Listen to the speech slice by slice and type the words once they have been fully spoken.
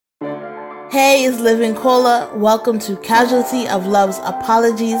Hey, it's Living Cola. Welcome to Casualty of Love's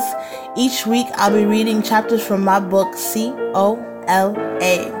Apologies. Each week I'll be reading chapters from my book, COLA.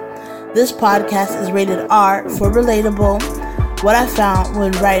 This podcast is rated R for relatable. What I found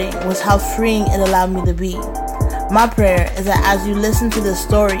when writing was how freeing it allowed me to be. My prayer is that as you listen to this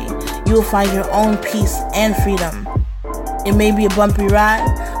story, you will find your own peace and freedom. It may be a bumpy ride,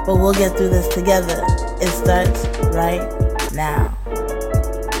 but we'll get through this together. It starts right now.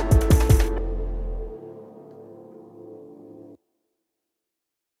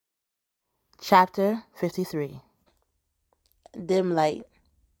 Chapter 53. Dim Light.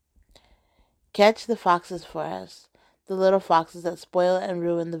 Catch the foxes for us, the little foxes that spoil and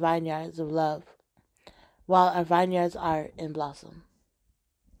ruin the vineyards of love, while our vineyards are in blossom.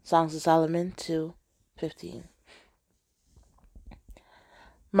 Songs of Solomon 2:15.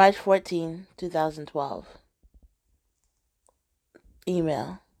 March 14, 2012.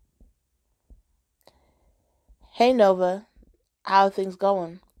 Email. Hey Nova, how are things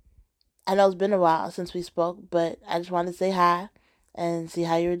going? I know it's been a while since we spoke, but I just wanted to say hi and see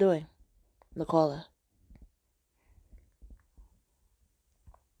how you're doing. Nicola.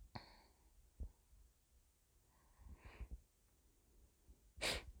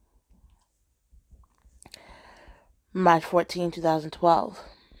 March 14, 2012.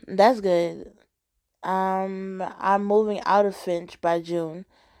 That's good. I'm moving out of Finch by June,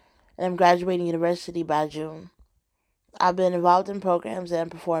 and I'm graduating university by June. I've been involved in programs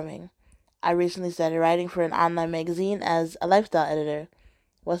and performing. I recently started writing for an online magazine as a lifestyle editor.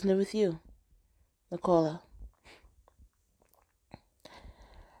 What's new with you? Nicola.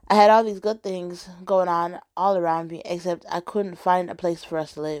 I had all these good things going on all around me, except I couldn't find a place for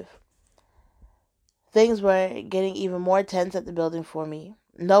us to live. Things were getting even more tense at the building for me.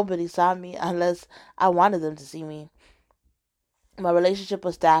 Nobody saw me unless I wanted them to see me. My relationship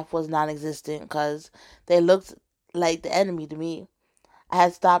with staff was non-existent because they looked like the enemy to me. I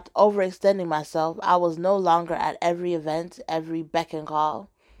had stopped overextending myself. I was no longer at every event, every beck and call.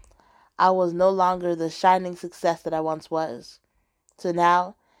 I was no longer the shining success that I once was. So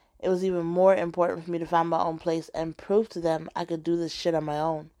now, it was even more important for me to find my own place and prove to them I could do this shit on my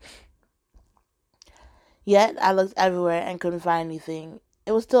own. Yet, I looked everywhere and couldn't find anything.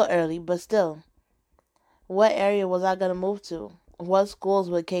 It was still early, but still. What area was I going to move to? What schools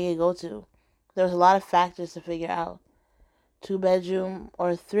would KK go to? There was a lot of factors to figure out. 2-bedroom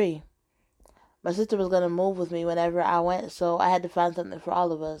or 3. My sister was going to move with me whenever I went, so I had to find something for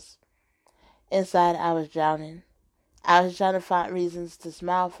all of us. Inside, I was drowning. I was trying to find reasons to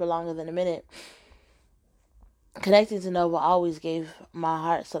smile for longer than a minute. Connecting to Nova always gave my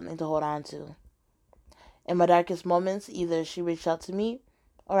heart something to hold on to. In my darkest moments, either she reached out to me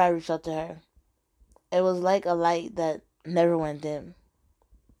or I reached out to her. It was like a light that never went dim.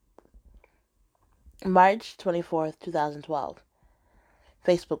 March 24th, 2012.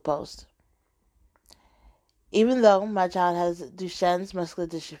 Facebook post. Even though my child has Duchenne's muscular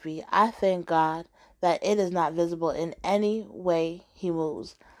dystrophy, I thank God that it is not visible in any way he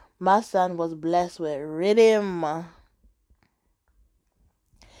moves. My son was blessed with rhythm.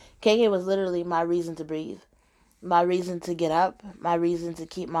 KK was literally my reason to breathe, my reason to get up, my reason to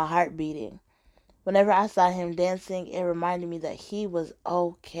keep my heart beating. Whenever I saw him dancing, it reminded me that he was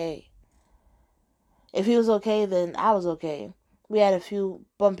okay. If he was okay, then I was okay. We had a few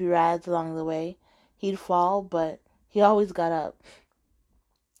bumpy rides along the way. He'd fall, but he always got up.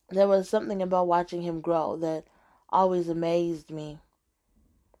 There was something about watching him grow that always amazed me.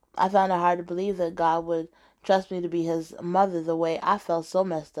 I found it hard to believe that God would trust me to be his mother the way I felt so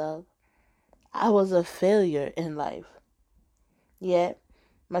messed up. I was a failure in life. Yet,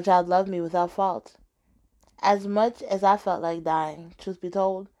 my child loved me without fault. As much as I felt like dying, truth be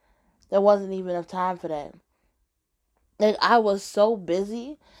told, there wasn't even enough time for that. Like, I was so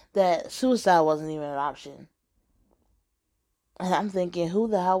busy that suicide wasn't even an option. And I'm thinking, who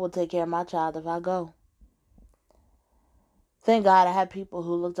the hell will take care of my child if I go? Thank God I had people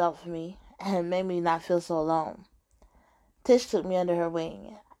who looked out for me and made me not feel so alone. Tish took me under her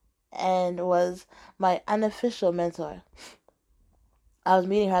wing and was my unofficial mentor. I was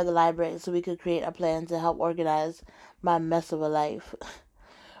meeting her at the library so we could create a plan to help organize my mess of a life.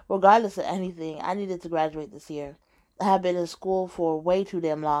 Regardless of anything, I needed to graduate this year. I had been in school for way too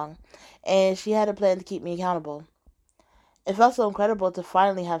damn long, and she had a plan to keep me accountable. It felt so incredible to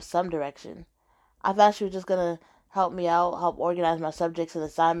finally have some direction. I thought she was just going to help me out, help organize my subjects and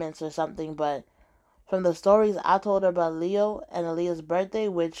assignments or something, but from the stories I told her about Leo and Aaliyah's birthday,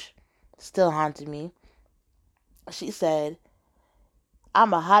 which still haunted me, she said,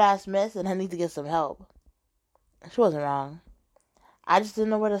 I'm a hot-ass mess and I need to get some help. She wasn't wrong. I just didn't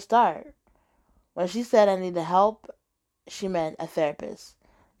know where to start. When she said I needed help, she meant a therapist.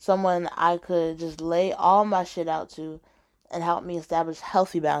 Someone I could just lay all my shit out to and help me establish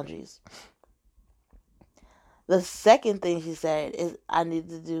healthy boundaries. The second thing she said is I needed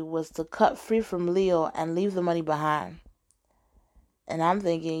to do was to cut free from Leo and leave the money behind. And I'm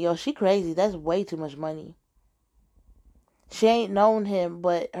thinking, yo, she crazy. That's way too much money. She ain't known him,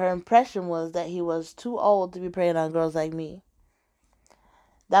 but her impression was that he was too old to be preying on girls like me.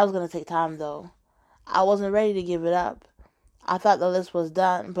 That was going to take time, though. I wasn't ready to give it up. I thought the list was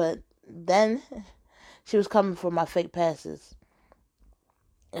done, but then she was coming for my fake passes.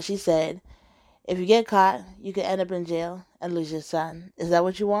 And she said, if you get caught, you could end up in jail and lose your son. Is that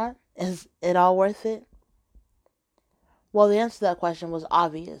what you want? Is it all worth it? Well, the answer to that question was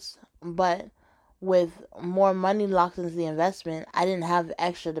obvious, but with more money locked into the investment, I didn't have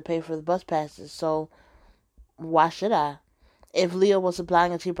extra to pay for the bus passes, so why should I? If Leo was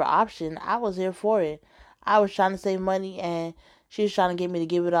supplying a cheaper option, I was here for it. I was trying to save money, and she was trying to get me to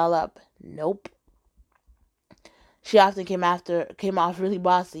give it all up. Nope. She often came off really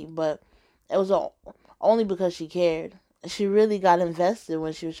bossy, but it was only because she cared. She really got invested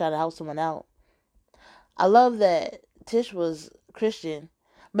when she was trying to help someone out. I love that Tish was Christian,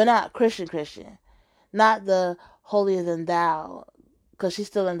 but not Christian. Not the holier than thou, because she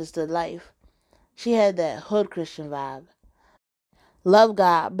still understood life. She had that hood Christian vibe. Loved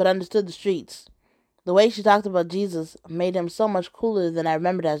God, but understood the streets. The way she talked about Jesus made him so much cooler than I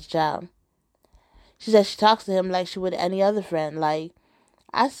remembered as a child. She said she talks to him like she would any other friend, like,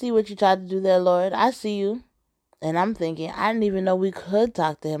 I see what you tried to do there, Lord. I see you. And I'm thinking, I didn't even know we could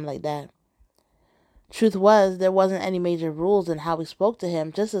talk to him like that. Truth was, there wasn't any major rules in how we spoke to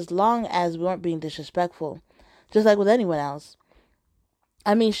him, just as long as we weren't being disrespectful, just like with anyone else.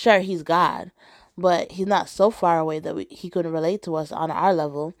 I mean, sure, he's God, but he's not so far away that he couldn't relate to us on our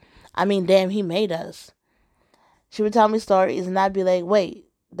level. I mean, damn, he made us. She would tell me stories, and I'd be like, wait,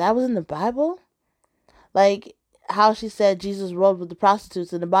 that was in the Bible? Like how she said Jesus rode with the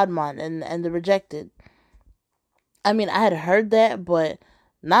prostitutes and the badman and the rejected. I mean, I had heard that, but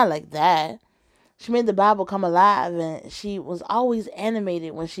not like that. She made the Bible come alive, and she was always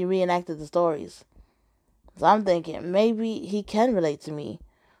animated when she reenacted the stories. So I'm thinking, maybe he can relate to me.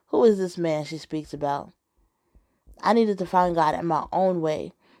 Who is this man she speaks about? I needed to find God in my own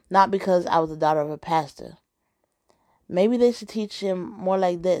way, not because I was the daughter of a pastor. Maybe they should teach him more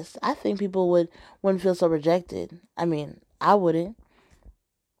like this. I think people wouldn't feel so rejected. I mean, I wouldn't.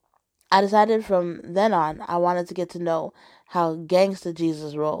 I decided from then on I wanted to get to know how gangster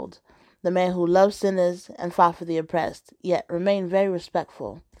Jesus rolled. The man who loved sinners and fought for the oppressed, yet remained very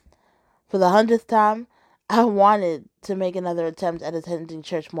respectful. For the 100th time, I wanted to make another attempt at attending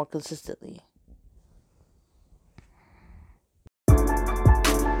church more consistently.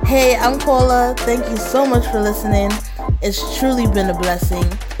 Hey, I'm Kola. Thank you so much for listening. It's truly been a blessing.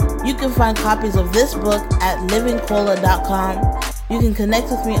 You can find copies of this book at livingkola.com. You can connect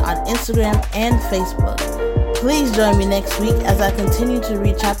with me on Instagram and Facebook. Please join me next week as I continue to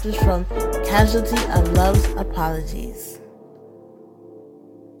read chapters from Casualty of Love's Apologies.